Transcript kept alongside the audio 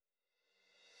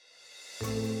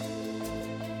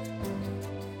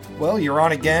Well, you're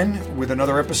on again with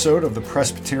another episode of the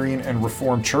Presbyterian and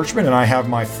Reformed Churchman, and I have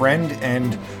my friend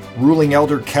and ruling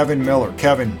elder, Kevin Miller.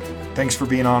 Kevin, thanks for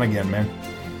being on again, man.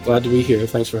 Glad to be here.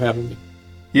 Thanks for having me.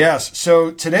 Yes, so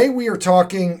today we are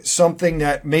talking something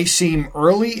that may seem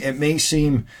early, it may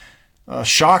seem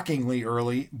shockingly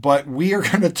early, but we are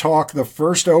going to talk the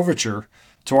first overture,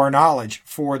 to our knowledge,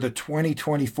 for the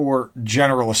 2024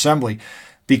 General Assembly.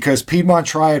 Because Piedmont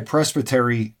Triad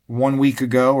Presbytery 1 week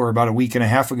ago, or about a week and a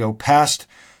half ago, passed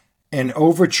an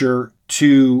overture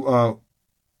to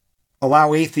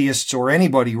allow atheists or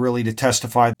anybody really to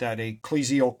testify that a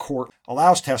ecclesial court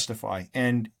allows testify.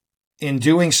 And in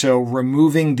doing so,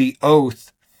 removing the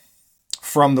oath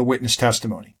from the witness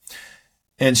testimony.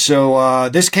 And so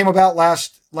this came about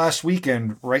last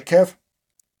weekend, right, Kev?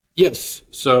 Yes.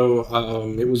 So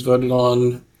it was voted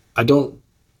on. I don't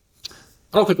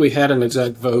think we had an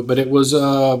exact vote, but it was,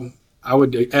 I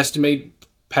would estimate,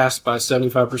 passed by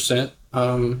 75%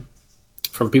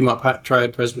 from Piedmont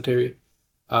Triad Presbytery.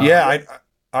 I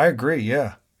agree,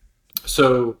 yeah.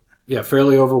 So, yeah,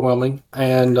 fairly overwhelming.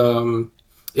 And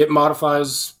it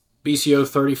modifies BCO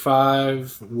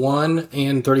 35.1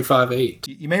 and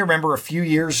 35.8. You may remember a few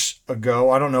years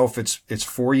ago, I don't know if it's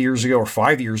 4 years ago or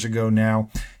 5 years ago now,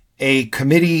 a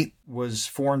committee was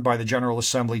formed by the General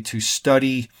Assembly to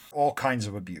study all kinds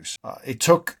of abuse. It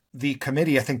took the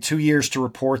committee, I think, 2 years to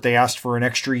report. They asked for an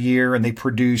extra year, and they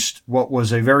produced what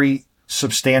was a very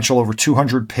substantial, over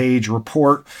 200-page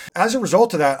report. As a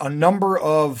result of that, a number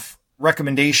of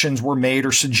recommendations were made,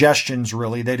 or suggestions,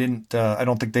 really. They didn't, I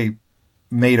don't think they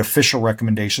made official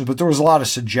recommendations, but there was a lot of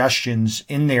suggestions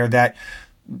in there that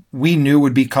we knew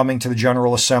would be coming to the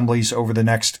General Assemblies over the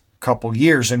next couple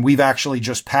years. And we've actually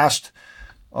just passed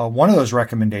one of those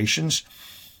recommendations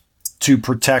to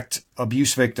protect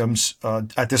abuse victims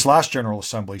at this last General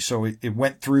Assembly. So it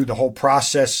went through the whole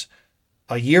process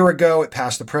a year ago. It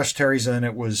passed the presbyteries, and then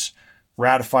it was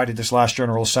ratified at this last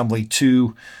General Assembly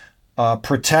to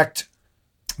protect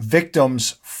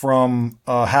victims from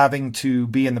having to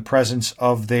be in the presence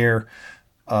of their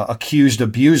accused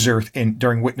abuser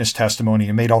during witness testimony,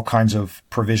 and made all kinds of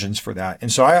provisions for that. And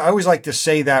so I always like to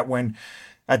say that when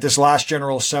at this last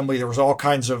General Assembly, there was all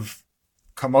kinds of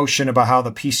commotion about how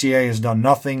the PCA has done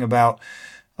nothing about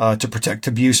to protect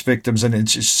abuse victims, and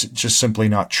it's just simply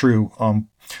not true.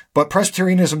 But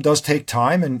Presbyterianism does take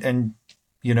time, and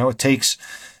you know, it takes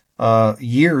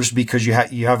years, because you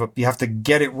have to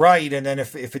get it right, and then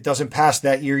if it doesn't pass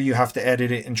that year, you have to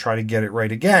edit it and try to get it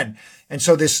right again. And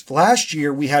so this last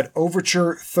year we had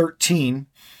Overture 13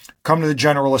 come to the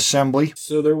General Assembly.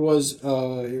 So there was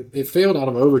it failed out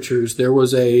of overtures. There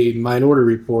was a minority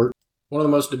report, one of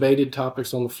the most debated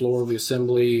topics on the floor of the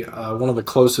Assembly, one of the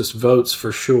closest votes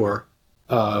for sure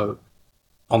on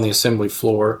the Assembly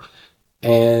floor.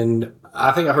 And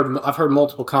I think I've heard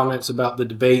multiple comments about the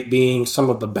debate being some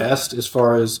of the best, as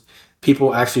far as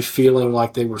people actually feeling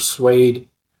like they were swayed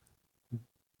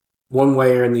one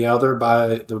way or in the other by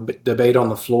the debate on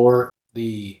the floor.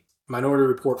 The minority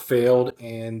report failed,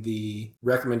 and the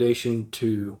recommendation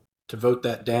to vote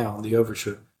that down, the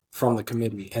overture from the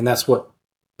committee, and that's what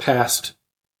passed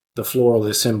the floor of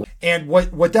the Assembly. And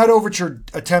what that overture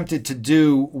attempted to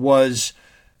do was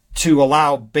to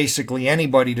allow basically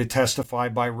anybody to testify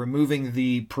by removing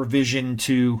the provision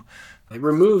to... It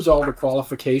removes all the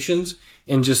qualifications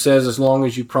and just says, as long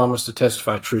as you promise to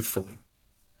testify truthfully.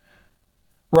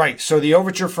 Right. So the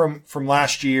overture from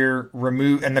last year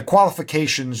removed, and the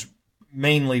qualifications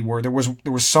mainly were, there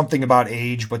was something about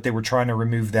age, but they were trying to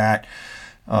remove that,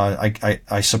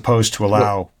 I suppose, to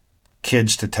allow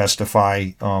kids to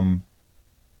testify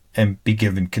and be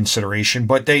given consideration.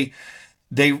 But the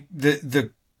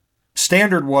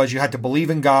standard was you had to believe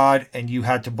in God, and you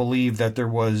had to believe that there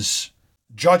was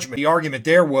judgment. The argument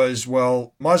there was,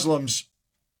 well, Muslims,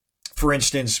 for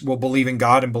instance, will believe in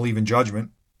God and believe in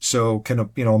judgment. So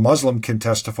a Muslim can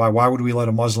testify. Why would we let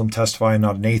a Muslim testify and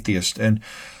not an atheist? And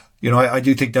I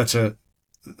do think that's a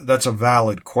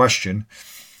valid question.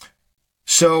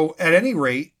 So at any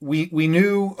rate, we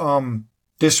knew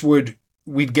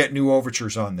we'd get new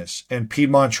overtures on this, and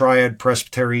Piedmont Triad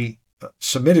Presbytery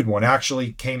submitted one.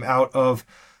 Actually came out of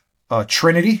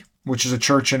Trinity, which is a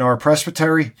church in our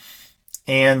presbytery,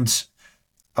 and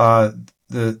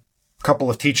the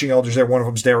couple of teaching elders there. One of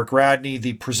them is Derek Radney.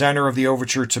 The presenter of the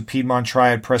overture to Piedmont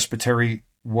Triad Presbytery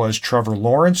was Trevor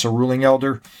Lawrence, a ruling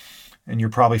elder, and you're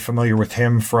probably familiar with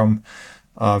him from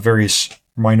various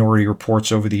minority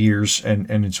reports over the years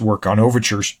and his work on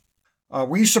overtures.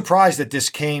 Were you surprised that this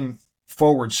came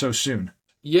forward so soon?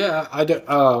 Yeah,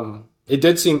 it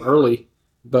did seem early.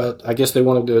 but I guess they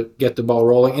wanted to get the ball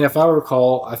rolling. And if I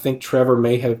recall, I think Trevor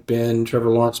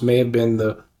Lawrence may have been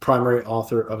the primary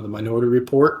author of the Minority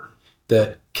Report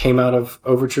that came out of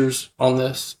Overtures on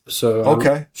this. So I'm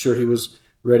Okay. sure he was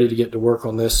ready to get to work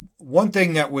on this. One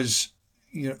thing that was,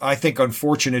 I think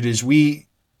unfortunate is we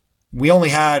only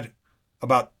had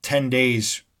about 10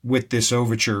 days with this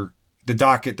overture,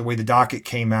 the way the docket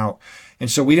came out. And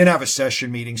so we didn't have a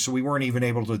session meeting, so we weren't even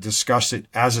able to discuss it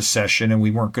as a session, and we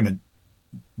weren't going to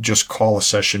just call a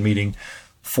session meeting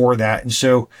for that. And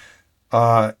so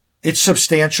it's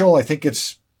substantial. I think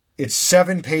it's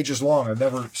 7 pages long. I've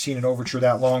never seen an overture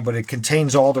that long, but it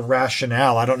contains all the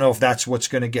rationale. I don't know if that's what's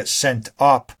going to get sent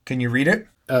up. Can you read it?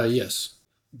 Yes.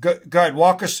 Go ahead.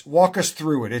 Walk us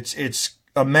through it. It's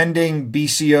amending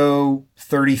BCO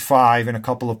 35 in a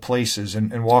couple of places,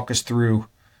 and walk us through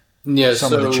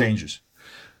some of the changes.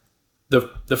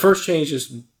 The first change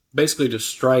is basically to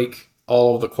strike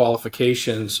all of the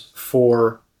qualifications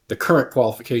for the current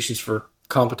qualifications for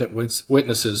competent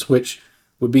witnesses, which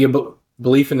would be a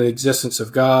belief in the existence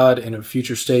of God and a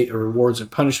future state of rewards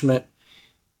and punishment.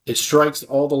 It strikes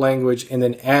all the language and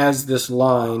then adds this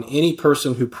line: any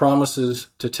person who promises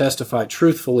to testify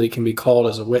truthfully can be called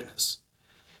as a witness.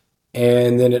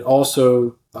 And then it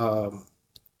also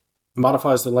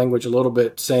modifies the language a little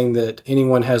bit, saying that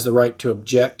anyone has the right to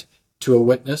object to a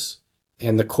witness,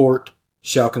 and the court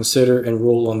shall consider and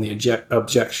rule on the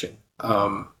objection.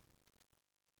 So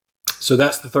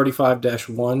that's the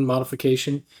 35-1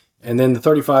 modification. And then the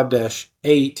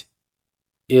 35-8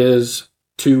 is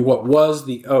to what was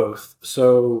the oath.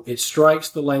 So it strikes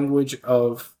the language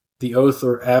of the oath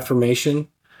or affirmation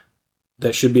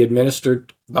that should be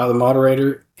administered by the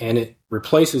moderator, and it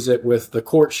replaces it with the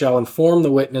court shall inform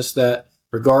the witness that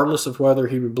regardless of whether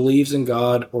he believes in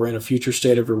God or in a future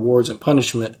state of rewards and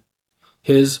punishment,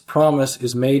 his promise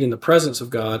is made in the presence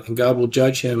of God, and God will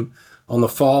judge him on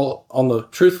the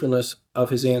truthfulness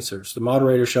of his answers. The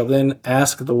moderator shall then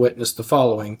ask the witness the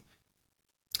following,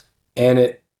 and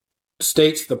it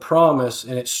states the promise,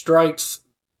 and it strikes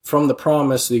from the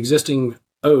promise the existing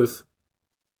oath.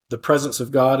 The presence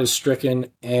of God is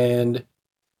stricken, and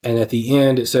at the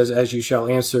end it says, as you shall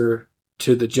answer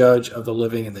to the judge of the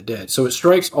living and the dead. So it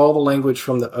strikes all the language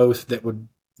from the oath that would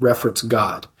reference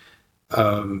God.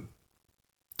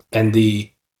 And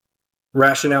the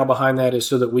rationale behind that is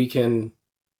so that we can,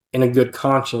 in a good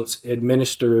conscience,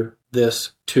 administer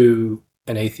this to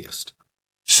an atheist.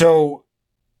 So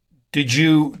did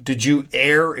you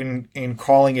err in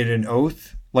calling it an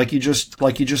oath like you just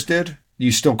did?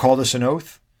 You still call this an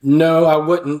oath? No, I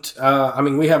wouldn't.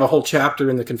 We have a whole chapter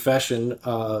in the confession,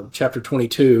 chapter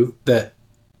 22, that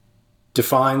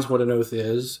defines what an oath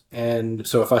is. And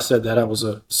so if I said that, I was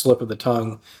a slip of the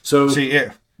tongue. So see,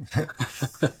 yeah.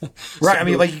 Right. I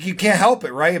mean, like, you can't help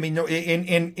it, right? I mean,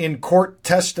 in court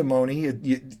testimony,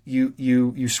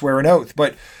 you swear an oath,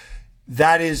 but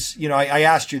that is, I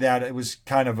asked you that. It was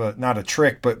kind of not a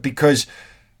trick, but because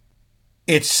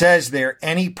it says there,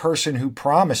 any person who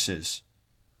promises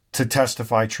to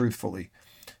testify truthfully.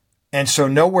 And so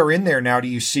nowhere in there now do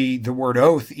you see the word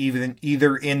oath,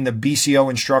 either in the BCO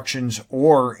instructions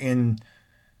or in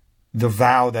the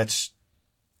vow that's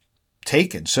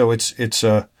taken. So it's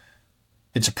a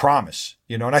promise,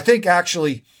 and I think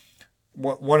actually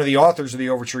one of the authors of the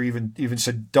overture even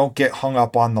said, don't get hung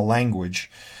up on the language.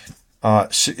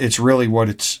 It's really what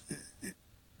it's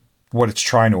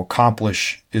trying to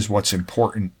accomplish is what's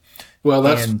important. Well,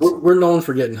 we're known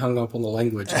for getting hung up on the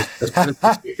language.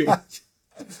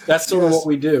 That's sort of what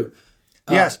we do.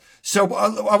 Yes. So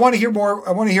I want to hear more.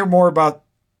 I want to hear more about,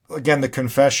 again, the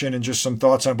confession and just some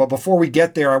thoughts on it. But before we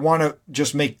get there, I want to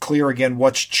just make clear again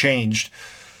what's changed.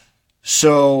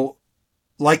 So,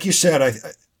 like you said,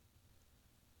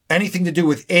 anything to do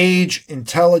with age,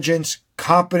 intelligence,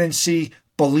 competency,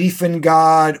 belief in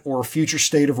God, or a future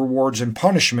state of rewards and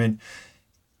punishment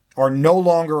are no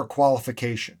longer a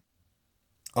qualification.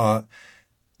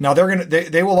 Now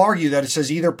they will argue that it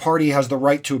says either party has the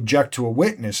right to object to a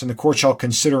witness, and the court shall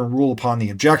consider and rule upon the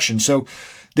objection. So,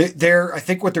 I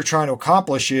think what they're trying to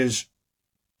accomplish is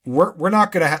we're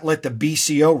not going to let the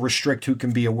BCO restrict who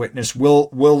can be a witness. We'll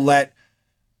let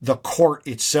the court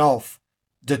itself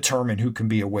determine who can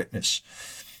be a witness.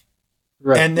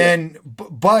 Right. And then,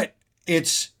 but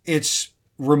it's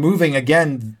removing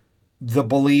again the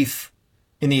belief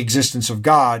in the existence of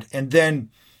God, and then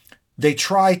they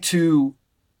try to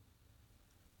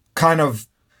kind of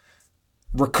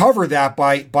recover that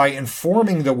by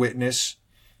informing the witness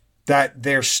that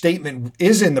their statement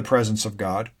is in the presence of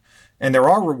God and there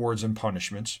are rewards and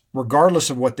punishments, regardless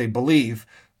of what they believe,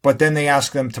 but then they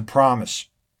ask them to promise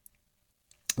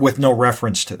with no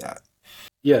reference to that.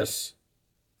 Yes.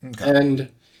 Okay.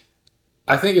 And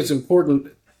I think it's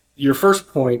important, your first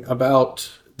point about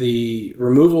the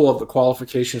removal of the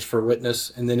qualifications for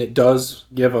witness, and then it does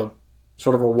give a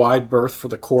sort of a wide berth for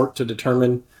the court to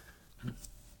determine,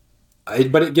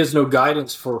 but it gives no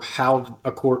guidance for how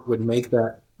a court would make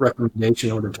that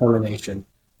recommendation or determination.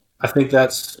 I think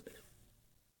that's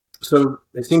so.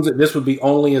 It seems that this would be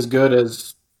only as good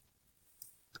as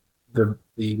the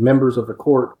members of the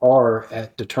court are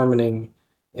at determining,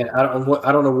 and I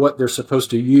don't know what they're supposed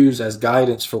to use as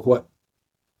guidance for what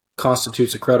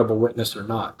constitutes a credible witness or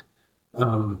not.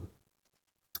 Um,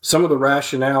 some of the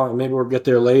rationale, and maybe we'll get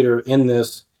there later in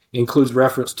this, includes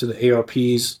reference to the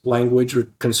ARP's language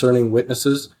concerning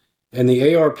witnesses, and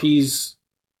the ARP's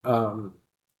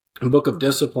Book of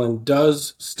Discipline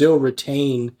does still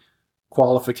retain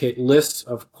lists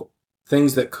of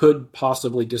things that could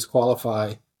possibly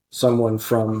disqualify someone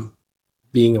from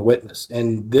being a witness.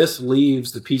 And this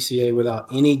leaves the PCA without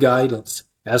any guidance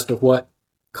as to what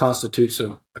constitutes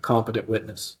a competent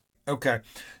witness. Okay.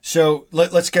 So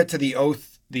let's get to the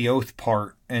oath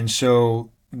part. And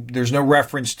so there's no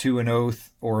reference to an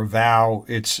oath or a vow.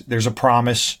 There's a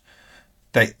promise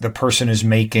that the person is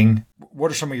making.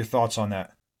 What are some of your thoughts on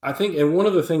that? I think, and one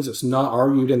of the things that's not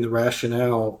argued in the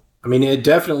rationale, I mean, it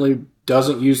definitely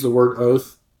doesn't use the word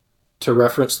oath to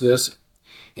reference this,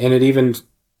 and it even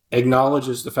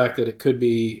acknowledges the fact that it could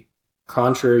be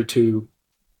contrary to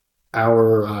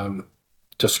our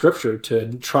to Scripture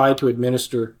to try to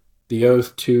administer the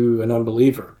oath to an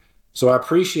unbeliever. So I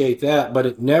appreciate that, but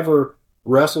it never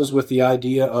wrestles with the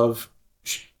idea of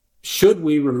should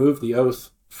we remove the oath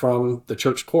from the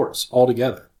church courts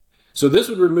altogether. So this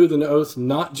would remove an oath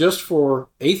not just for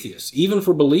atheists, even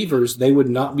for believers, they would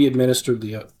not be administered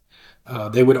the oath.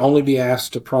 They would only be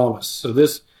asked to promise. So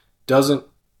this isn't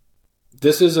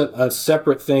a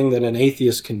separate thing that an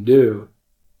atheist can do.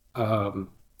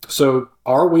 So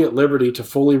are we at liberty to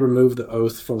fully remove the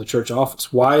oath from the church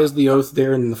office? Why is the oath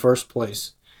there in the first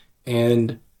place?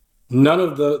 And none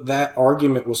of that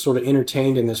argument was sort of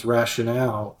entertained in this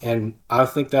rationale. And I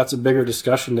think that's a bigger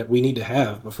discussion that we need to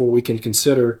have before we can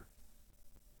consider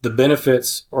the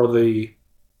benefits or the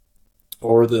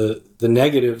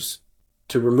negatives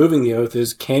to removing the oath.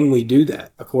 Is can we do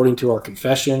that according to our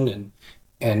confession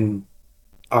and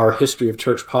our history of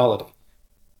church polity?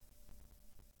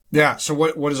 Yeah. So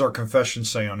what does our confession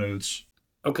say on oaths?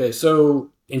 Okay.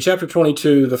 So in chapter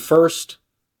 22, the first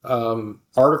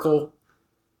article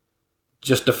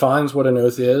just defines what an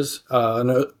oath is.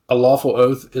 A lawful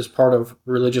oath is part of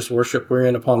religious worship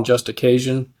wherein upon just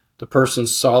occasion the person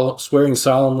swearing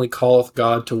solemnly calleth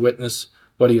God to witness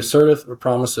what he asserteth or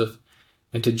promiseth,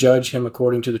 and to judge him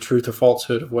according to the truth or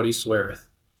falsehood of what he sweareth.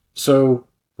 So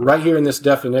right here in this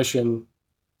definition,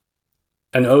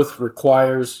 an oath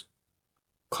requires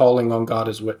calling on God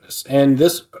as witness. And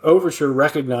this overture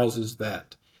recognizes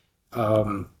that.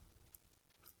 I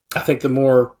think the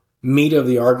more meat of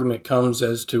the argument comes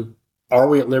as to, are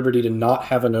we at liberty to not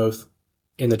have an oath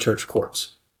in the church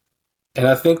courts? And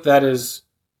I think that is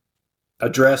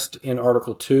addressed in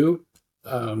Article 2,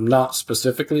 not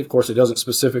specifically. Of course, it doesn't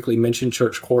specifically mention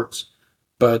church courts,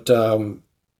 but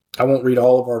I won't read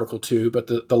all of Article 2, but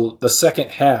the second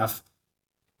half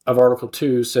of Article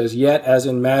 2 says, yet as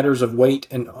in matters of weight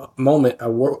and moment,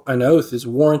 an oath is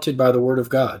warranted by the word of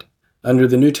God, under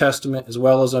the New Testament as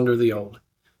well as under the Old.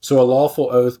 So a lawful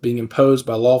oath being imposed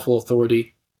by lawful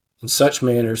authority in such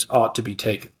manners ought to be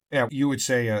taken. Yeah, you would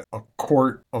say a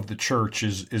court of the church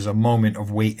is a moment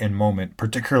of weight and moment,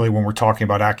 particularly when we're talking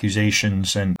about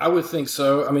accusations. And I would think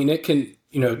so. I mean, it can,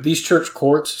 these church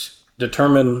courts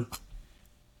determine,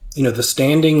 the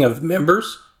standing of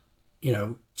members.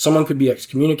 Someone could be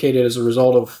excommunicated as a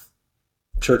result of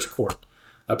church court.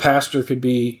 A pastor could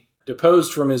be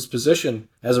deposed from his position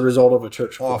as a result of a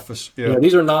church court. Office. Yeah.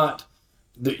 These are not,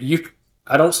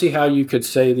 I don't see how you could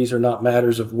say these are not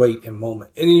matters of weight and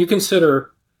moment. And you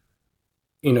consider,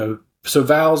 so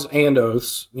vows and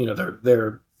oaths,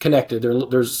 they're connected.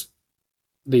 There's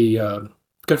the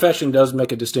confession does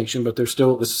make a distinction, but they're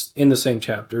still in the same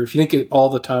chapter. If you think of all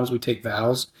the times we take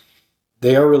vows,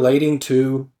 they are relating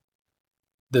to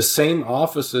the same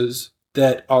offices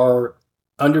that are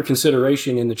under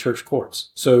consideration in the church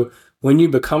courts. So when you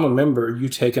become a member, you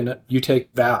take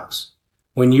vows.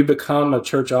 When you become a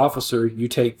church officer, you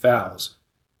take vows.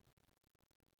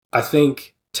 I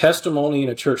think testimony in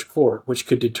a church court, which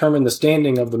could determine the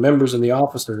standing of the members and the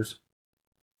officers,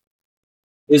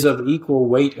 is of equal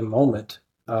weight and moment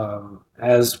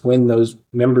as when those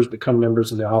members become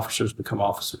members and the officers become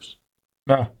officers.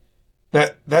 No,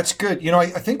 that's good. I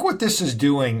think what this is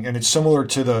doing, and it's similar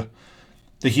to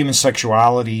the human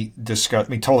sexuality discuss, I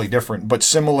mean, totally different, but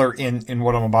similar in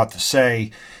what I'm about to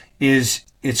say, is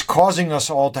it's causing us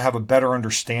all to have a better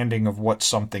understanding of what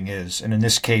something is. And in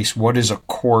this case, what is a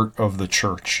court of the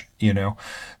church,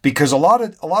 because a lot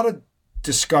of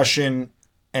discussion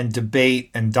and debate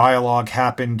and dialogue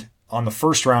happened on the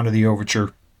first round of the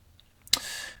overture,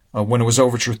 when it was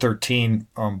Overture 13,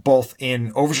 both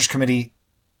in Overtures Committee,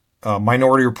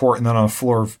 Minority Report, and then on the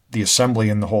floor of the Assembly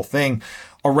and the whole thing,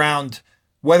 around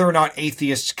whether or not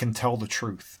atheists can tell the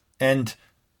truth. And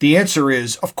the answer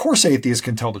is, of course, atheists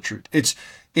can tell the truth.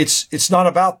 It's not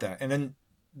about that. And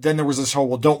then there was this whole,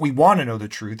 well, don't we want to know the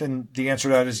truth? And the answer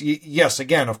to that is yes.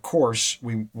 Again, of course,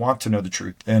 we want to know the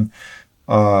truth, and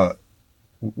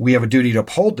we have a duty to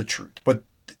uphold the truth. But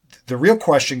the real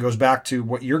question goes back to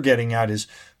what you're getting at: is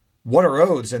what are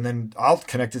oaths? And then I'll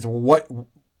connect it to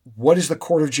what is the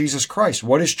court of Jesus Christ?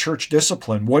 What is church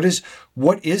discipline? What is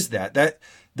that?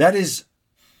 That is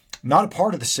not a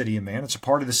part of the city of man. It's a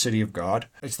part of the city of God.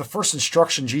 It's the first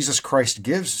instruction Jesus Christ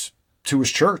gives to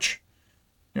his church.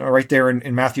 Right there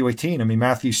in Matthew 18. I mean,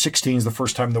 Matthew 16 is the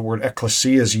first time the word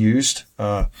ecclesia is used,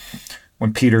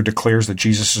 when Peter declares that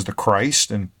Jesus is the Christ.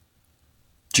 And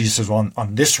Jesus says, well,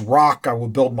 on this rock I will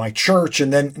build my church.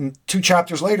 And then 2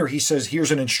 chapters later, he says,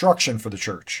 here's an instruction for the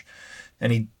church.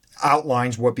 And he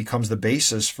outlines what becomes the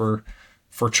basis for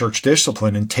church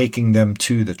discipline and taking them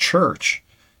to the church.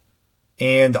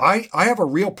 And I have a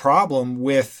real problem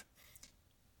with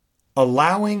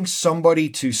allowing somebody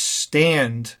to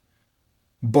stand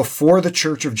before the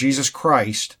Church of Jesus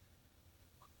Christ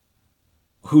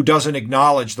who doesn't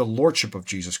acknowledge the lordship of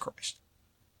Jesus Christ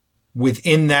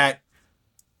within that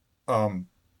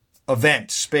event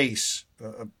space.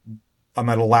 I'm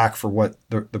at a lack for what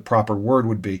the proper word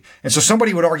would be. And so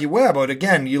somebody would argue, well, but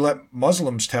again, you let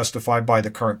Muslims testify by the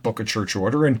current book of church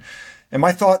order. And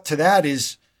my thought to that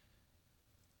is,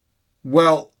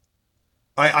 well,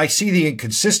 I see the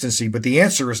inconsistency, but the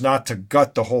answer is not to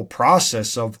gut the whole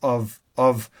process of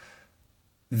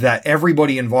that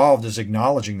everybody involved is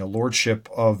acknowledging the lordship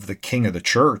of the King of the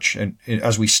church, and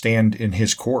as we stand in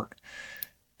his court.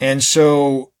 And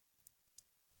so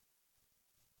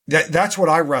that's what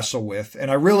I wrestle with. And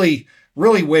I really,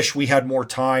 really wish we had more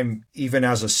time, even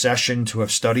as a session, to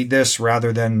have studied this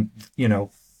rather than,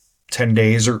 10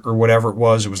 days or whatever it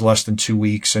was. It was less than 2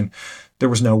 weeks, and there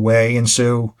was no way. And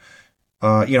so,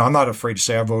 I'm not afraid to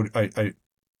say I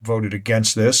voted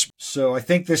against this. So I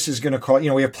think this is going to call,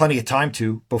 we have plenty of time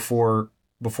before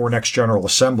next General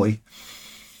Assembly.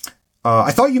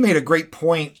 I thought you made a great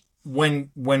point when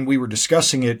we were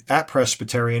discussing it at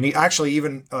Presbyterian. He actually,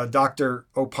 even Dr.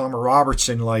 O. Palmer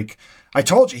Robertson, I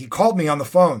told you, he called me on the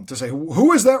phone to say,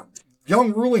 who is that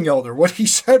young ruling elder? What he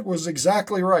said was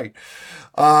exactly right.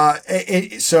 And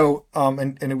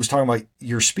it was talking about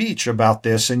your speech about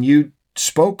this, and you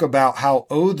spoke about how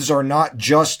oaths are not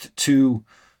just to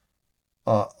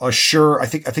assure. I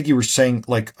think you were saying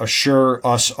assure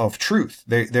us of truth.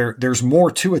 There's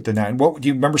more to it than that. And what do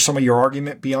you remember some of your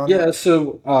argument beyond? Yeah. That?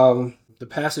 So the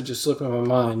passage is slipping my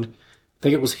mind. I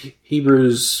think it was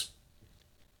Hebrews.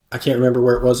 I can't remember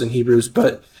where it was in Hebrews,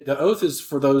 but the oath is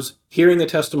for those hearing the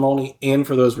testimony and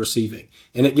for those receiving,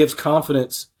 and it gives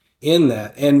confidence in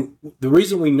that. And the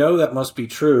reason we know that must be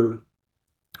true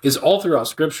is all throughout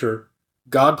Scripture,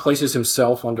 God places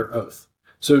himself under oath.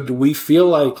 So do we feel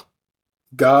like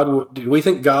do we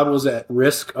think God was at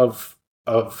risk of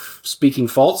speaking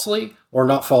falsely or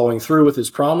not following through with his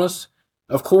promise?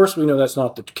 Of course, we know that's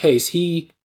not the case.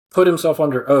 He put himself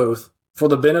under oath for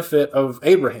the benefit of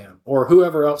Abraham or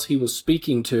whoever else he was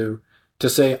speaking to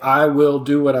say, I will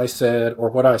do what I said, or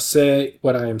what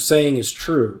I am saying is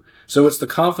true. So it's the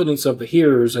confidence of the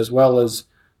hearers as well as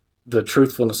the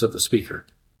truthfulness of the speaker.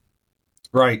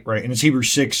 Right. And it's Hebrews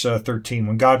 6:13.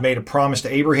 When God made a promise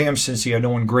to Abraham, since he had no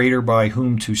one greater by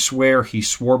whom to swear, he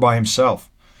swore by himself.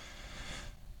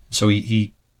 So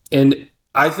he and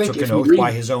I think took an oath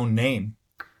by his own name.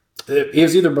 It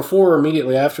was either before or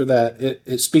immediately after that.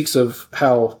 It speaks of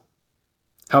how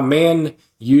man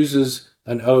uses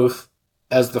an oath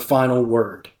as the final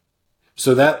word.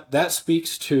 So that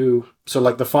speaks to,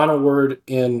 like the final word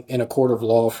in a court of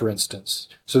law, for instance.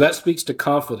 So that speaks to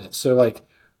confidence. So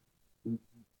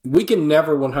we can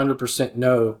never 100%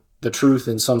 know the truth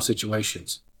in some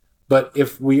situations. But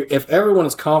if everyone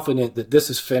is confident that this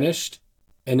is finished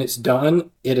and it's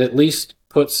done, it at least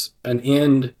puts an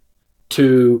end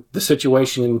to the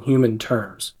situation in human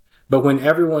terms. But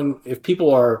if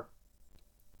people are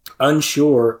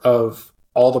unsure of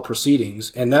all the proceedings,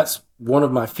 and that's one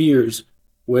of my fears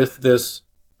with this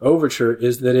overture,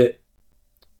 is that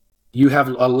you have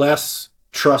a less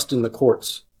trust in the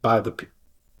courts by the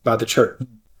by the church.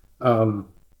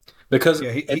 Because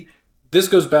Yeah, this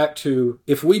goes back to,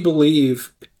 if we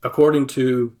believe, according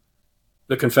to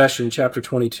the confession, chapter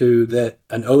 22, that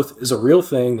an oath is a real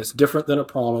thing that's different than a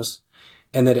promise,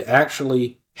 and that it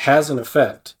actually has an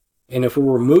effect. And if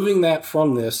we're removing that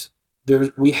from this,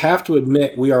 we have to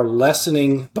admit we are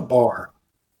lessening the bar.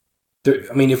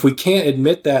 If we can't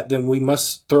admit that, then we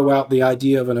must throw out the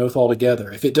idea of an oath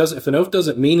altogether. If an oath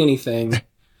doesn't mean anything,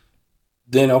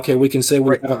 then okay, we can say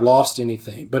we haven't lost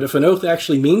anything. But if an oath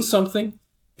actually means something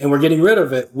and we're getting rid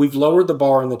of it, we've lowered the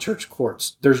bar in the church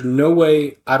courts. There's no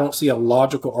way, I don't see a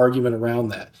logical argument around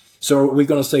that. So are we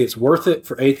going to say it's worth it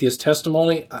for atheist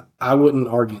testimony? I wouldn't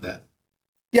argue that.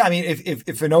 Yeah, I mean,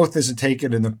 if an oath isn't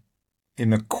taken in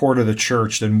the court of the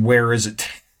church, then where is it?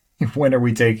 When are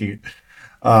we taking it?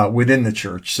 Within the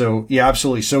church. So yeah,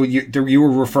 absolutely. So you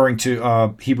were referring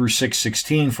to Hebrews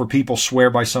 6:16, for people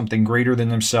swear by something greater than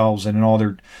themselves, and in all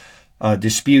their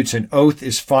disputes, an oath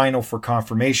is final for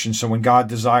confirmation. So when God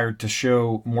desired to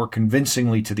show more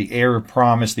convincingly to the heir of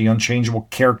promise the unchangeable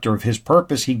character of his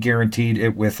purpose, he guaranteed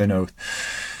it with an oath.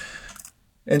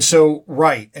 And so,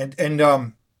 right. And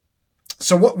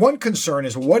so what one concern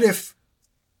is, what if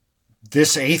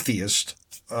this atheist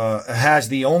has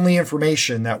the only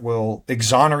information that will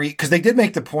exonerate? Because they did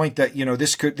make the point that,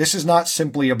 this is not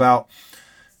simply about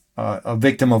a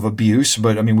victim of abuse,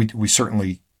 but I mean, we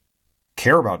certainly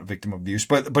care about a victim of abuse,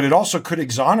 but it also could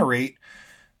exonerate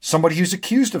somebody who's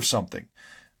accused of something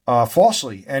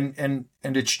falsely, and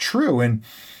it's true. And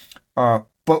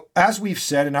but as we've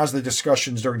said, and as the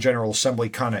discussions during General Assembly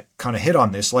kind of hit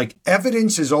on this, like,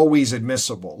 evidence is always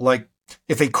admissible. Like,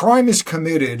 if a crime is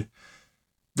committed,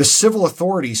 the civil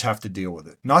authorities have to deal with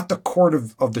it, not the court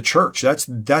of the church.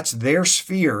 That's their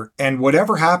sphere. And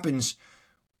whatever happens,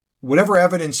 whatever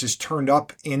evidence is turned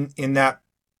up in that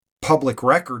public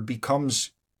record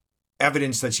becomes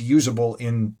evidence that's usable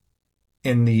in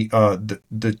the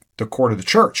court of the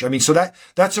church. I mean, so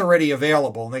that's already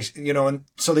available. And and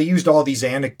so they used all these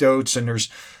anecdotes, and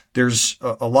there's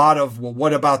a lot of, well,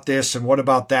 what about this and what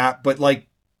about that? But like,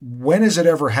 when has it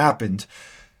ever happened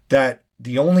that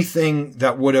the only thing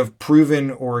that would have proven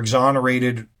or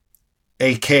exonerated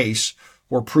a case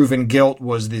or proven guilt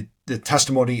was the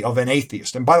testimony of an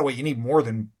atheist? And by the way, you need more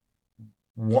than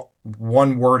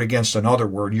one word against another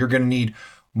word. You're going to need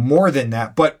more than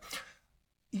that. But,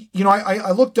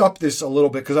 I looked up this a little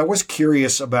bit because I was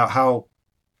curious about how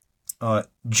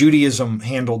Judaism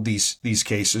handled these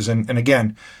cases. And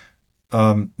again,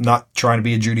 not trying to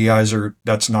be a Judaizer.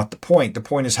 That's not the point. The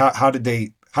point is, how did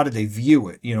they view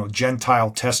it?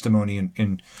 Gentile testimony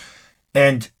and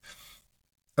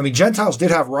I mean, Gentiles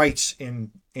did have rights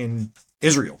in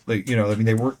Israel.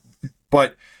 They were,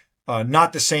 but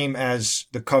not the same as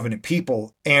the covenant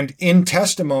people. And in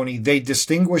testimony, they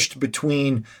distinguished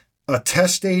between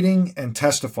attestating and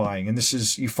testifying. And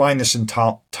you find this in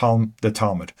the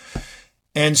Talmud.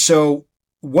 And so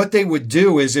what they would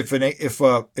do is, if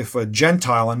a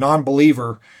Gentile, a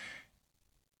non-believer,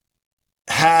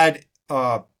 had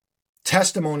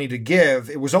testimony to give,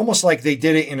 it was almost like they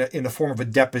did it in the form of a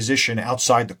deposition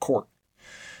outside the court.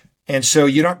 And so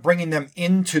you're not bringing them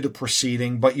into the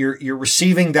proceeding, but you're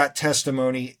receiving that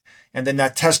testimony, and then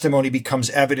that testimony becomes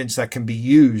evidence that can be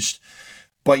used.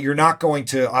 But you're not going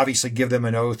to obviously give them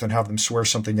an oath and have them swear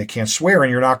something they can't swear,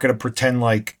 and you're not going to pretend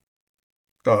like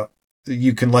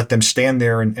you can let them stand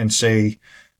there and say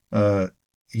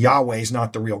Yahweh is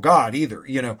not the real God either.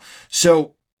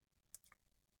 So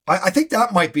I think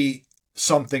that might be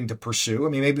something to pursue. I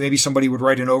mean, maybe somebody would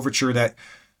write an overture that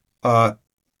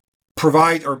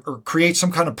provide or create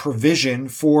some kind of provision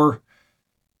for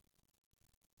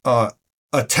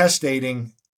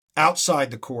attestating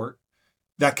outside the court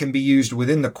that can be used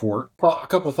within the court. A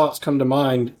couple of thoughts come to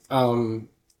mind.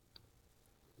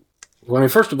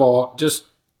 First of all, just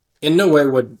in no way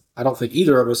would, I don't think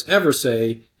either of us ever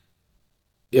say,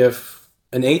 if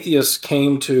an atheist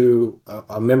came to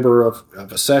a member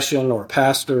of a session or a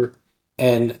pastor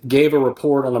and gave a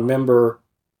report on a member,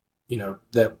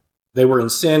 that they were in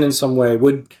sin in some way,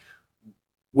 would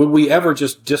we ever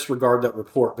just disregard that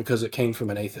report because it came from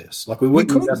an atheist? Like, we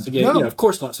wouldn't investigate. No. Of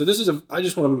course not. So I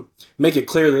just want to make it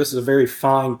clear that this is a very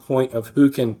fine point of who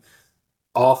can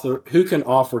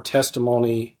offer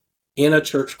testimony in a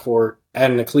church court at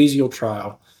an ecclesial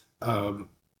trial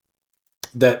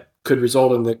that could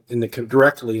result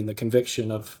directly in the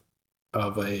conviction of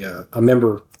a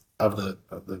member of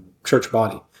the church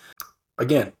body.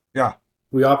 Again, yeah,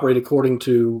 we operate according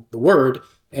to the word,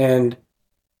 and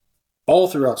all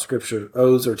throughout Scripture,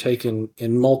 oaths are taken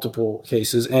in multiple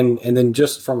cases, and then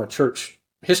just from a church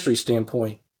history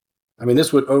standpoint, I mean,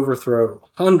 this would overthrow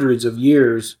hundreds of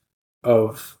years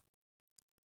of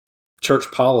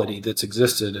church polity that's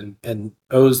existed and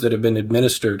oaths that have been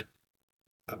administered,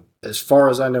 as far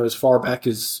as I know, as far back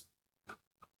as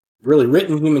really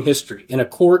written human history. In a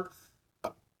court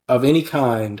of any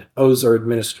kind, oaths are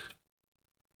administered.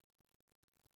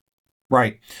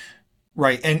 Right.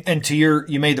 Right. And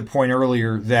you made the point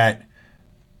earlier that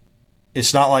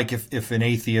it's not like if an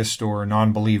atheist or a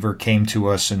non-believer came to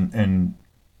us and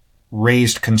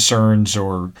raised concerns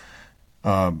or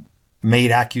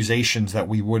made accusations that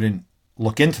we wouldn't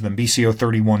look into them. BCO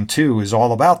 31.2 is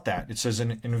all about that. It says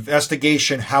an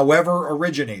investigation, however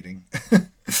originating,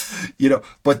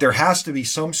 but there has to be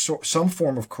some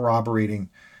form of corroborating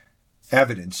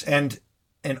evidence. And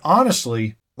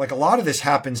honestly, like a lot of this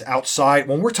happens outside.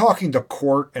 When we're talking to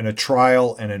court and a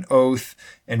trial and an oath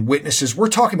and witnesses, we're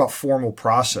talking about formal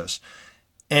process.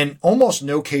 And almost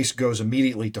no case goes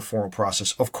immediately to formal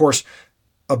process. Of course,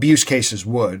 abuse cases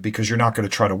would, because you're not going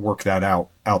to try to work that out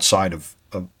outside of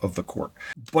the court.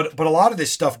 But a lot of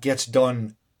this stuff gets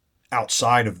done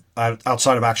outside of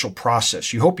actual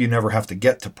process. You hope you never have to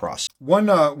get to process. One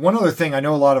other thing, I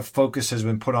know a lot of focus has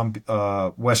been put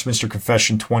on Westminster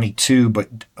Confession 22,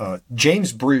 but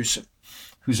James Bruce,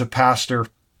 who's a pastor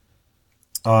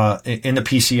in the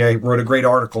PCA, wrote a great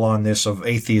article on this, of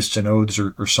atheists and oaths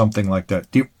or something like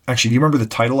that. Do you remember the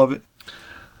title of it?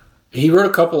 He wrote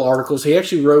a couple articles. He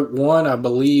actually wrote one, I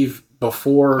believe,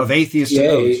 before of atheists GA,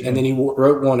 and oaths, yeah. And then he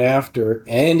wrote one after,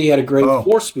 and he had a great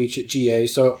floor speech at GA.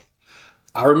 So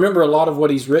I remember a lot of what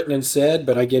he's written and said,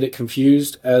 but I get it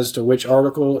confused as to which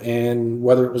article and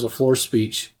whether it was a floor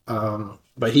speech.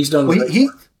 But he's done great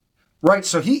work. Right.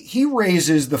 So he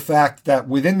raises the fact that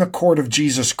within the court of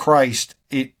Jesus Christ,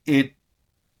 it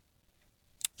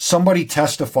somebody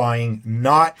testifying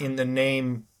not in the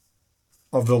name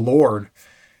of the Lord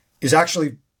is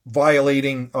actually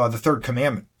violating the third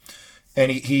commandment.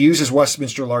 And he uses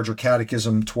Westminster Larger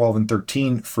Catechism 12 and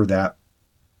 13 for that.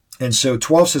 And so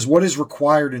 12 says, what is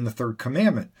required in the third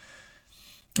commandment?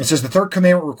 It says the third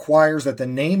commandment requires that the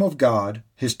name of God,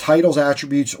 his titles,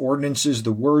 attributes, ordinances,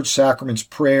 the words, sacraments,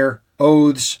 prayer,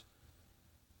 oaths,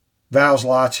 vows,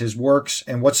 lots, his works,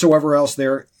 and whatsoever else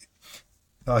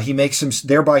he makes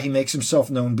himself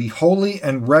known, be holy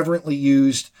and reverently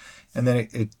used. And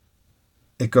then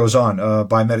it goes on,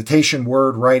 by meditation,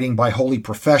 word, writing, by holy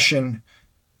profession,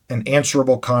 and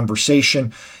answerable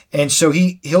conversation. And so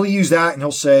he'll use that and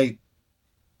he'll say,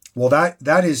 well,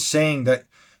 that is saying that,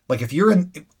 like, if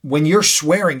when you're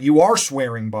swearing, you are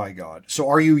swearing by God. So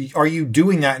are you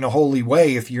doing that in a holy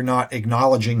way if you're not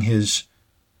acknowledging his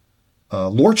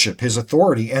lordship, his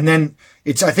authority? And then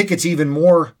I think it's even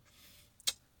more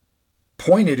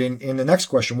pointed in the next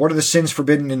question. What are the sins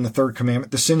forbidden in the third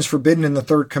commandment? The sins forbidden in the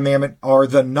third commandment are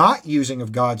the not using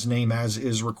of God's name as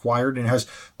is required, and has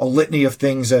a litany of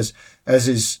things as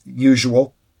is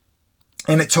usual.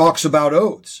 And it talks about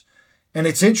oaths. And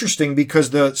it's interesting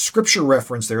because the scripture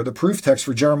reference there, the proof text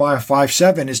for Jeremiah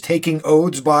 5:7, is taking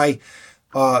oaths by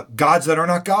gods that are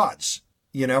not gods,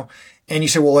 And you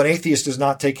say, well, an atheist is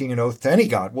not taking an oath to any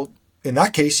god. Well, in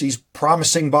that case, he's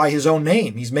promising by his own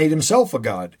name. He's made himself a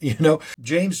god,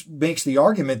 James makes the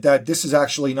argument that this is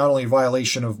actually not only a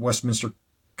violation of Westminster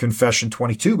Confession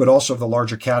 22, but also of the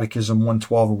Larger Catechism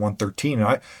 112 and 113.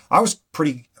 And I was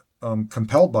pretty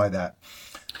compelled by that.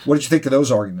 What did you think of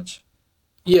those arguments?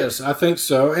 Yes, I think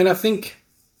so. And I think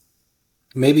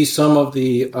maybe some of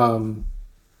the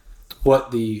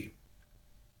what the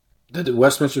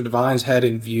Westminster Divines had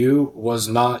in view was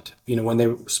not, when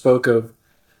they spoke of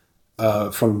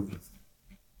from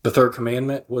the third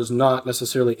commandment, was not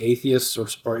necessarily atheists,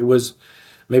 or it was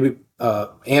maybe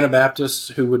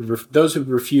Anabaptists those who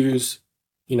refuse,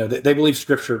 they believe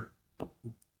Scripture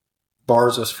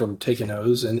bars us from taking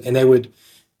oaths, and they would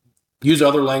use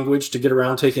other language to get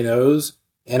around taking oaths.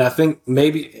 And I think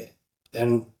maybe,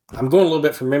 and I'm going a little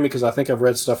bit from memory because I think I've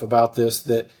read stuff about this,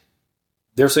 that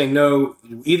they're saying, no,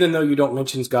 even though you don't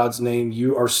mention God's name,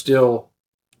 you are still,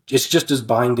 it's just as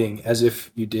binding as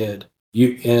if you did.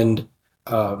 And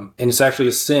it's actually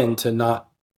a sin to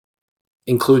not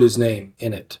include his name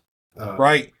in it.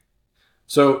 Right.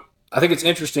 So I think it's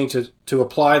interesting to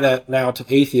apply that now to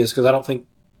atheists, because I don't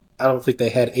think they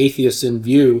had atheists in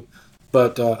view,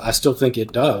 but I still think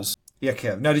it does. Yeah,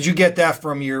 Kev. Now, did you get that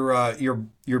from your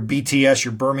BTS,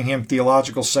 your Birmingham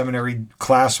Theological Seminary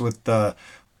class with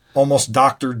almost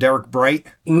Dr. Derek Bright?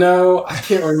 No, I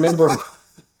can't remember.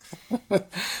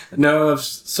 No, of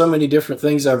so many different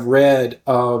things I've read.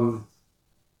 There's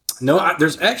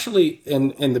actually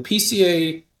in the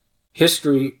PCA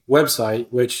history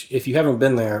website, which, if you haven't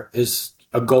been there, is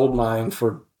a gold mine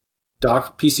for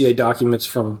PCA documents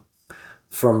from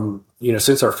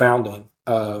since our founding.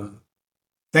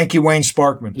 Thank you, Wayne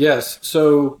Sparkman. Yes.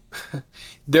 So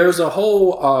there's a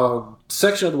whole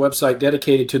section of the website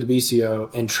dedicated to the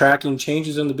BCO and tracking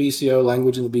changes in the BCO,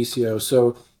 language in the BCO.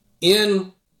 So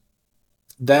in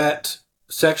that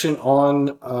section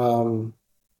on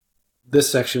this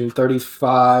section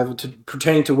 35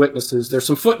 pertaining to witnesses, there's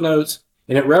some footnotes,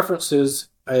 and it references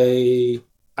I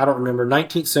don't remember,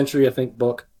 19th century, I think,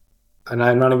 book, and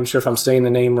I'm not even sure if I'm saying the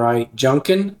name right,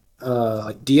 Junkin,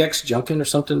 like DX Junkin or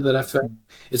something that I found.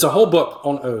 It's a whole book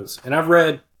on oaths, and I've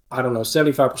read, I don't know,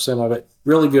 75% of it.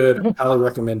 Really good. Highly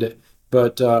recommend it.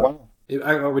 But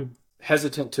I would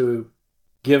hesitant to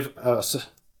give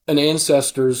an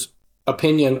ancestor's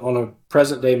opinion on a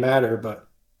present day matter, but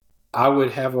I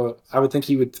would think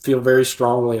he would feel very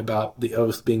strongly about the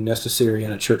oath being necessary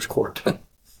in a church court.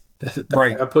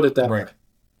 Right. I put it that way.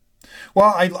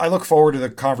 Well, I look forward to the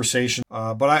conversation,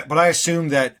 but I assume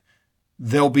that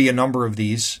there'll be a number of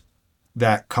these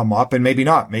that come up, and maybe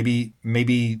not.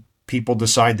 Maybe people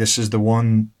decide this is the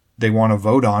one they want to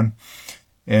vote on,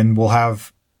 and we'll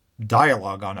have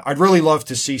dialogue on it. I'd really love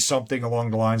to see something along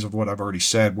the lines of what I've already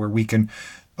said, where we can,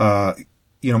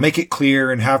 make it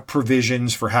clear and have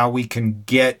provisions for how we can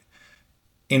get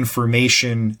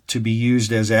information to be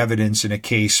used as evidence in a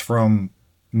case from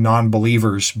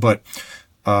non-believers, but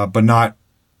not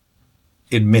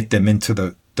admit them into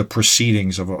the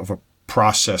proceedings of a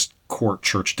processed court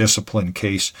church discipline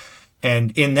case.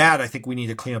 And in that, I think we need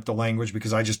to clean up the language,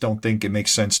 because I just don't think it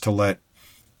makes sense to let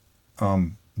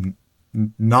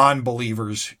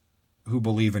non-believers who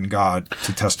believe in God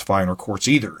to testify in our courts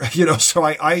either. So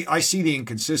I see the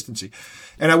inconsistency.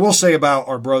 And I will say about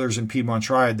our brothers in Piedmont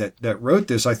Triad that wrote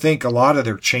this, I think a lot of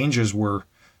their changes were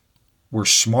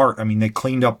smart. I mean, they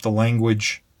cleaned up the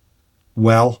language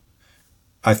well,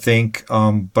 I think.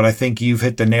 But I think you've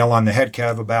hit the nail on the head,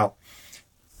 Kev, about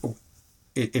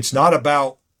it's not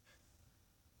about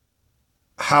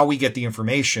how we get the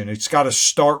information. It's got to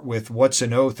start with what's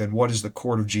an oath and what is the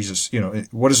court of Jesus,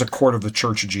 what is a court of the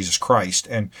Church of Jesus Christ.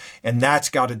 And that's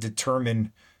got to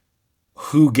determine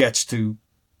who gets to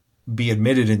be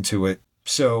admitted into it.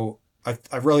 So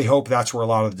I really hope that's where a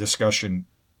lot of the discussion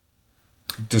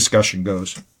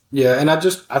goes. Yeah. And I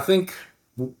think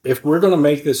if we're going to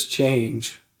make this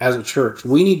change as a church,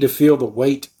 we need to feel the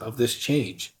weight of this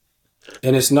change.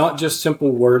 And it's not just simple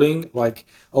wording like,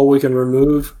 oh, we can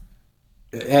remove.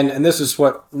 And this is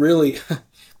what really,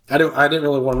 I didn't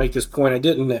really want to make this point. I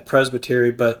didn't at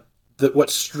Presbytery, but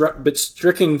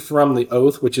stricken from the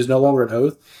oath, which is no longer an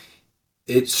oath,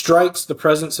 it strikes the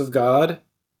presence of God,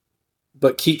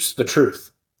 but keeps the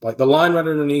truth. Like the line right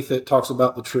underneath it talks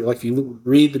about the truth. Like if you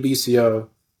read the BCO,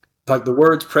 like the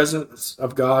words presence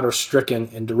of God are stricken,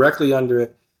 and directly under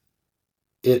it,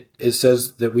 it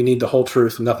says that we need the whole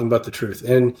truth, nothing but the truth.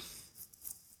 And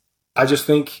I just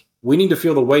think we need to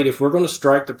feel the weight. If we're going to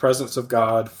strike the presence of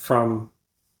God from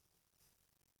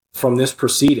this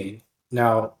proceeding,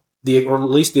 now, or at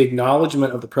least the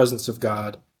acknowledgement of the presence of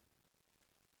God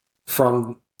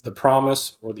from the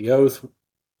promise or the oath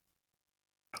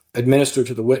administered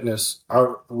to the witness,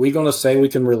 are we going to say we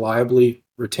can reliably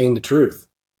retain the truth?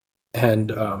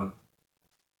 And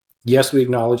yes, we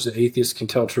acknowledge that atheists can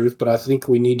tell truth, but I think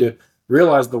we need to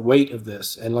realize the weight of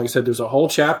this. And like I said, there's a whole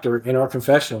chapter in our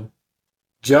confession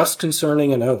just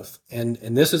concerning an oath. And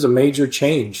this is a major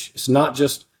change. It's not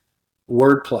just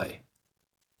wordplay.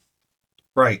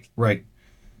 Right.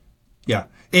 Yeah.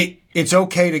 It's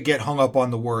okay to get hung up on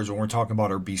the words when we're talking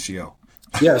about our BCO.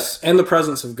 Yes, and the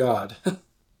presence of God.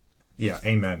 Yeah,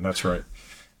 amen. That's right.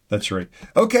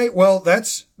 Okay, well,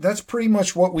 that's pretty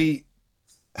much what we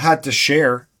had to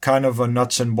share, kind of a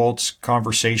nuts and bolts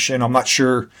conversation. I'm not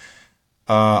sure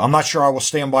I will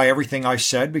stand by everything I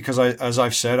said, because as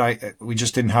I've said, we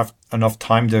just didn't have enough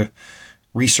time to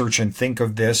research and think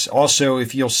of this. Also,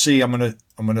 if you'll see, I'm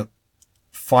gonna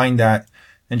find that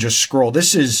and just scroll.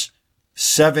 This is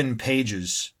 7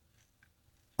 pages.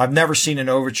 I've never seen an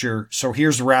overture, so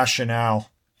here's the rationale.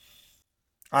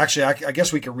 Actually, I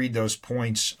guess we could read those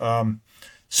points.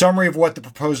 Summary of what the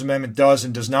proposed amendment does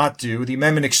and does not do. The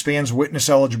amendment expands witness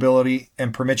eligibility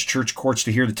and permits church courts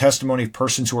to hear the testimony of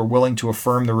persons who are willing to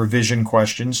affirm the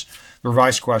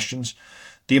revised questions.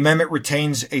 The amendment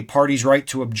retains a party's right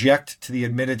to object to the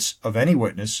admittance of any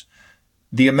witness.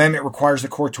 The amendment requires the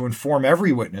court to inform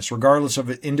every witness, regardless of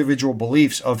individual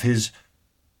beliefs, of his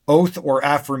oath or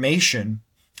affirmation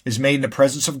is made in the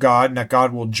presence of God, and that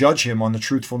God will judge him on the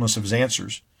truthfulness of his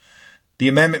answers. The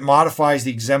amendment modifies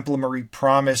the exemplary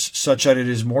promise such that it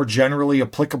is more generally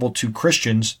applicable to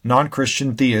Christians,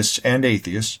 non-Christian theists, and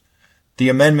atheists. The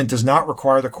amendment does not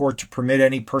require the court to permit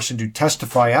any person to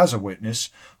testify as a witness.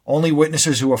 Only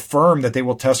witnesses who affirm that they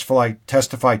will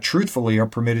testify truthfully are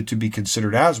permitted to be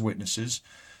considered as witnesses.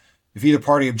 If either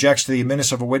party objects to the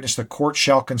admittance of a witness, the court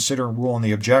shall consider and rule on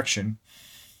the objection.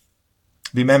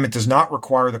 The amendment does not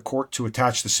require the court to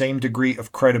attach the same degree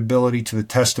of credibility to the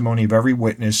testimony of every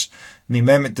witness. And the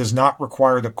amendment does not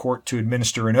require the court to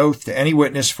administer an oath to any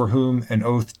witness for whom an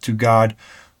oath to God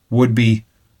would be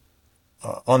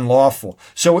unlawful.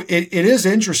 So it is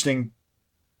interesting,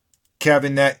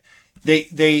 Kevin, that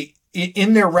they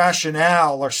in their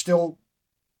rationale are still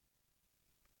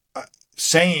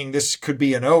saying this could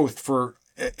be an oath for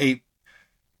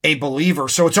a believer.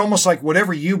 So it's almost like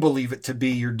whatever you believe it to be,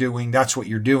 you're doing. That's what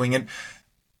you're doing. And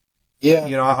Yeah.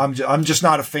 you know, I'm just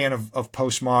not a fan of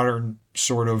postmodern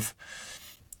sort of.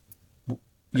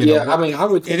 I mean, I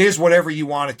would. It is whatever you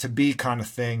want it to be, kind of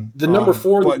thing. The number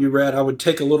 4 that you read, I would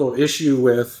take a little issue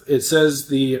with. It says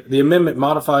the amendment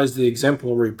modifies the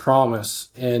exemplary promise,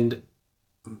 and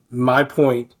my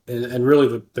point, and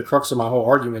really the crux of my whole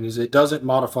argument, is it doesn't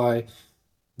modify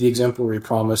the exemplary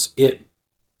promise. It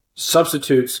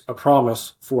substitutes a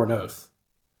promise for an oath.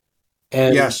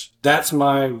 And yes, that's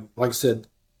like I said,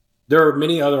 there are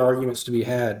many other arguments to be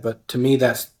had, but to me,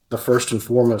 that's the first and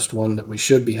foremost one that we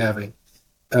should be having.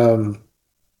 And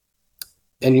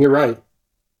you're right.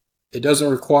 It doesn't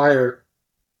require,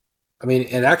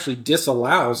 it actually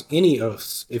disallows any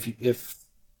oaths. If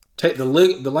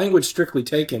the language strictly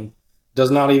taken does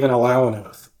not even allow an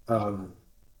oath.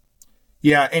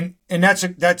 Yeah, and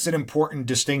that's an important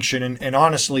distinction. And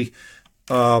honestly,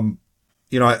 I've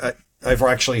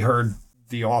actually heard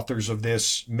the authors of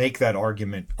this make that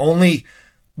argument. The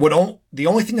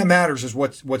only thing that matters is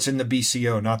what's in the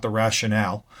BCO, not the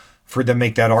rationale, for them to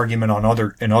make that argument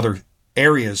in other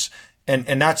areas.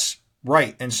 And that's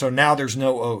right. And so now there's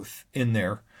no oath in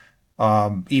there,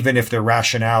 even if their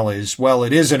rationale is, well,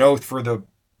 it is an oath for the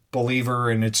believer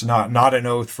and it's not an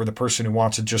oath for the person who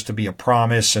wants it just to be a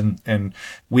promise, and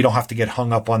we don't have to get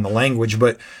hung up on the language.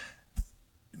 But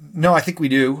no, I think we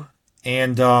do.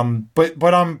 And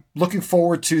but I'm looking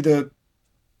forward to the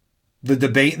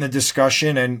debate and the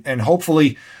discussion, and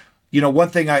hopefully, one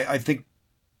thing I think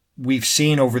we've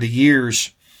seen over the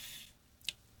years,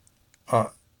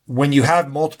 when you have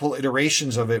multiple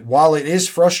iterations of it, while it is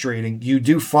frustrating, you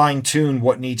do fine tune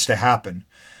what needs to happen.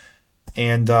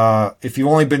 And if you've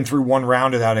only been through one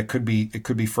round of that, it could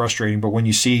be frustrating. But when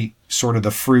you see sort of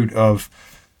the fruit of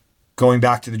going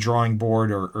back to the drawing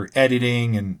board or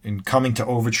editing and coming to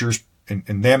overtures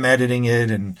and them editing it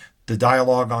and the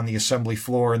dialogue on the assembly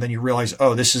floor, and then you realize,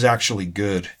 oh, this is actually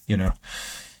good,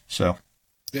 So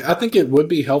yeah, I think it would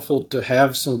be helpful to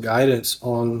have some guidance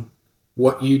on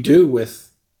what you do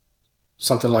with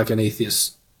something like an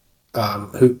atheist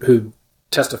who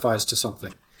testifies to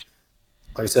something.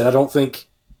 Like I said, I don't think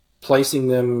placing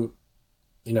them,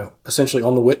 essentially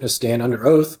on the witness stand under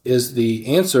oath is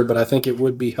the answer, but I think it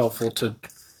would be helpful to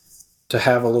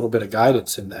have a little bit of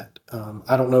guidance in that.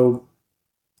 I don't know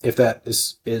if that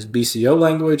is BCO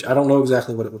language. I don't know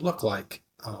exactly what it would look like.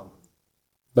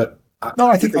 But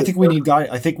I think we need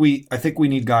guidance. I think we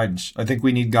need guidance. I think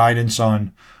we need guidance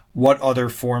on what other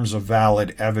forms of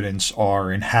valid evidence are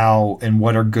and how and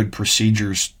what are good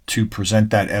procedures to present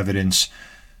that evidence.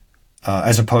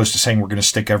 As opposed to saying we're going to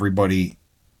stick everybody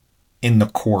in the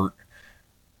court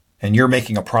and you're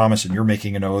making a promise and you're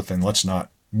making an oath and let's not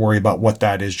worry about what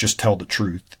that is. Just tell the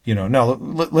truth. No,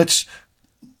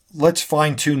 let's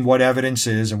fine tune what evidence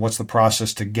is and what's the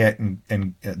process to get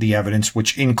and the evidence,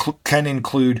 which can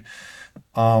include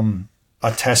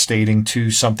attestating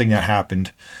to something that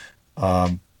happened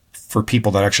for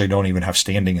people that actually don't even have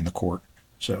standing in the court.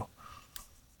 So.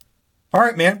 All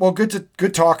right, man. Well, good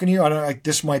talking to you. I don't.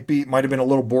 This might have been a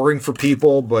little boring for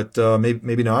people, but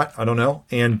maybe not. I don't know.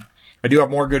 And I do have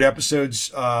more good episodes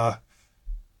on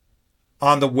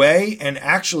the way. And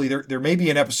actually, there may be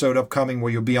an episode upcoming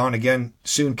where you'll be on again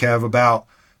soon, Kev, about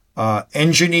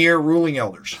engineer ruling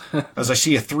elders, as I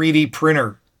see a 3D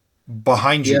printer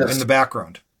behind you in the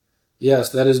background.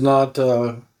 Yes, that's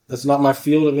not my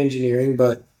field of engineering,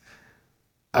 but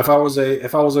if I was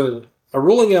a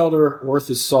ruling elder worth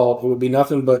his salt, it would be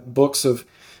nothing but books of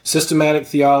systematic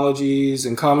theologies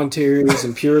and commentaries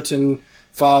and Puritan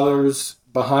fathers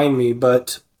behind me.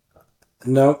 But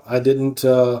no, I didn't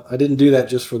do that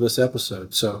just for this the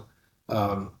So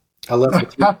I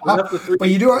left the three. But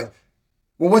you do it.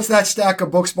 Well, what's that stack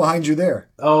of books behind you there?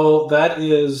 Oh, that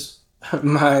is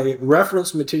my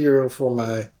reference material for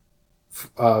my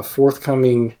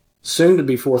soon to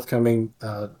be forthcoming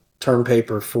term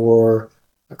paper for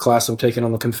a class I'm taking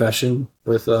on the confession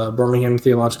with Birmingham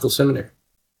Theological Seminary.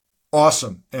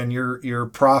 Awesome. And your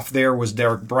prof there was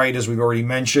Derek Bright, as we've already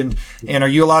mentioned. And are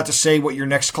you allowed to say what your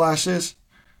next class is?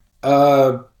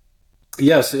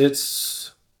 Yes,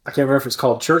 I can't remember if it's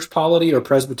called Church Polity or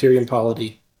Presbyterian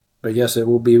Polity, but yes, it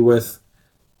will be with,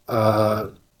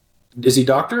 is he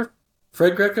Dr.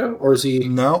 Fred Greco, or is he?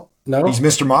 No. He's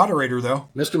Mr. Moderator, though.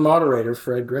 Mr. Moderator,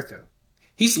 Fred Greco.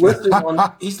 He's listed on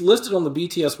the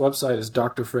BTS website as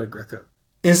Dr. Fred Greco.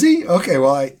 Is he? Okay,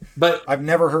 well, I've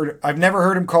never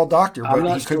heard him called doctor, but I'm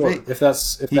not he could sure be. if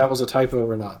that was a typo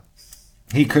or not.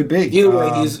 He could be. Either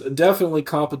way, he's definitely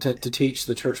competent to teach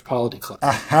the church polity class.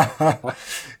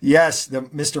 Yes, the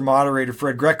Mr. Moderator,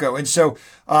 Fred Greco. And so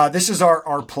this is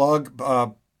our plug.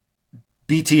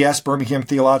 BTS, Birmingham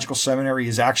Theological Seminary,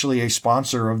 is actually a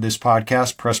sponsor of this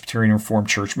podcast, Presbyterian Reformed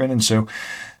Churchmen. And so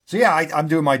yeah, I'm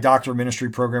doing my doctor of ministry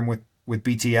program with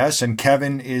BTS, and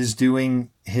Kevin is doing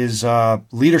his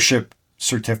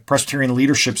Presbyterian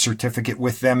leadership certificate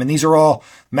with them. And these are all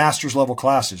master's level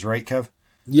classes, right, Kev?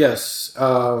 Yes.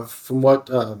 From what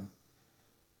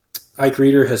Ike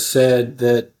Reeder has said,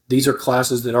 that these are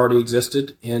classes that already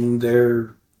existed in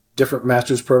their different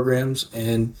master's programs,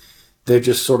 and they've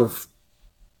just sort of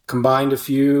combined a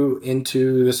few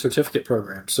into the certificate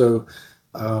program. So,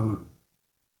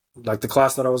 like the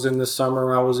class that I was in this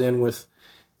summer, I was in with,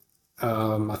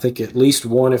 I think at least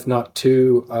one, if not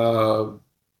two,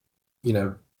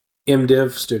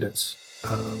 MDiv students.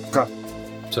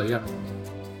 So yeah.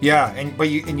 Yeah, and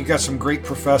you got some great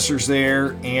professors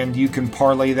there, and you can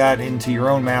parlay that into your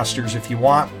own masters if you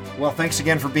want. Well, thanks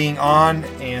again for being on,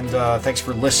 and thanks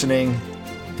for listening.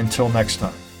 Until next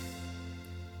time.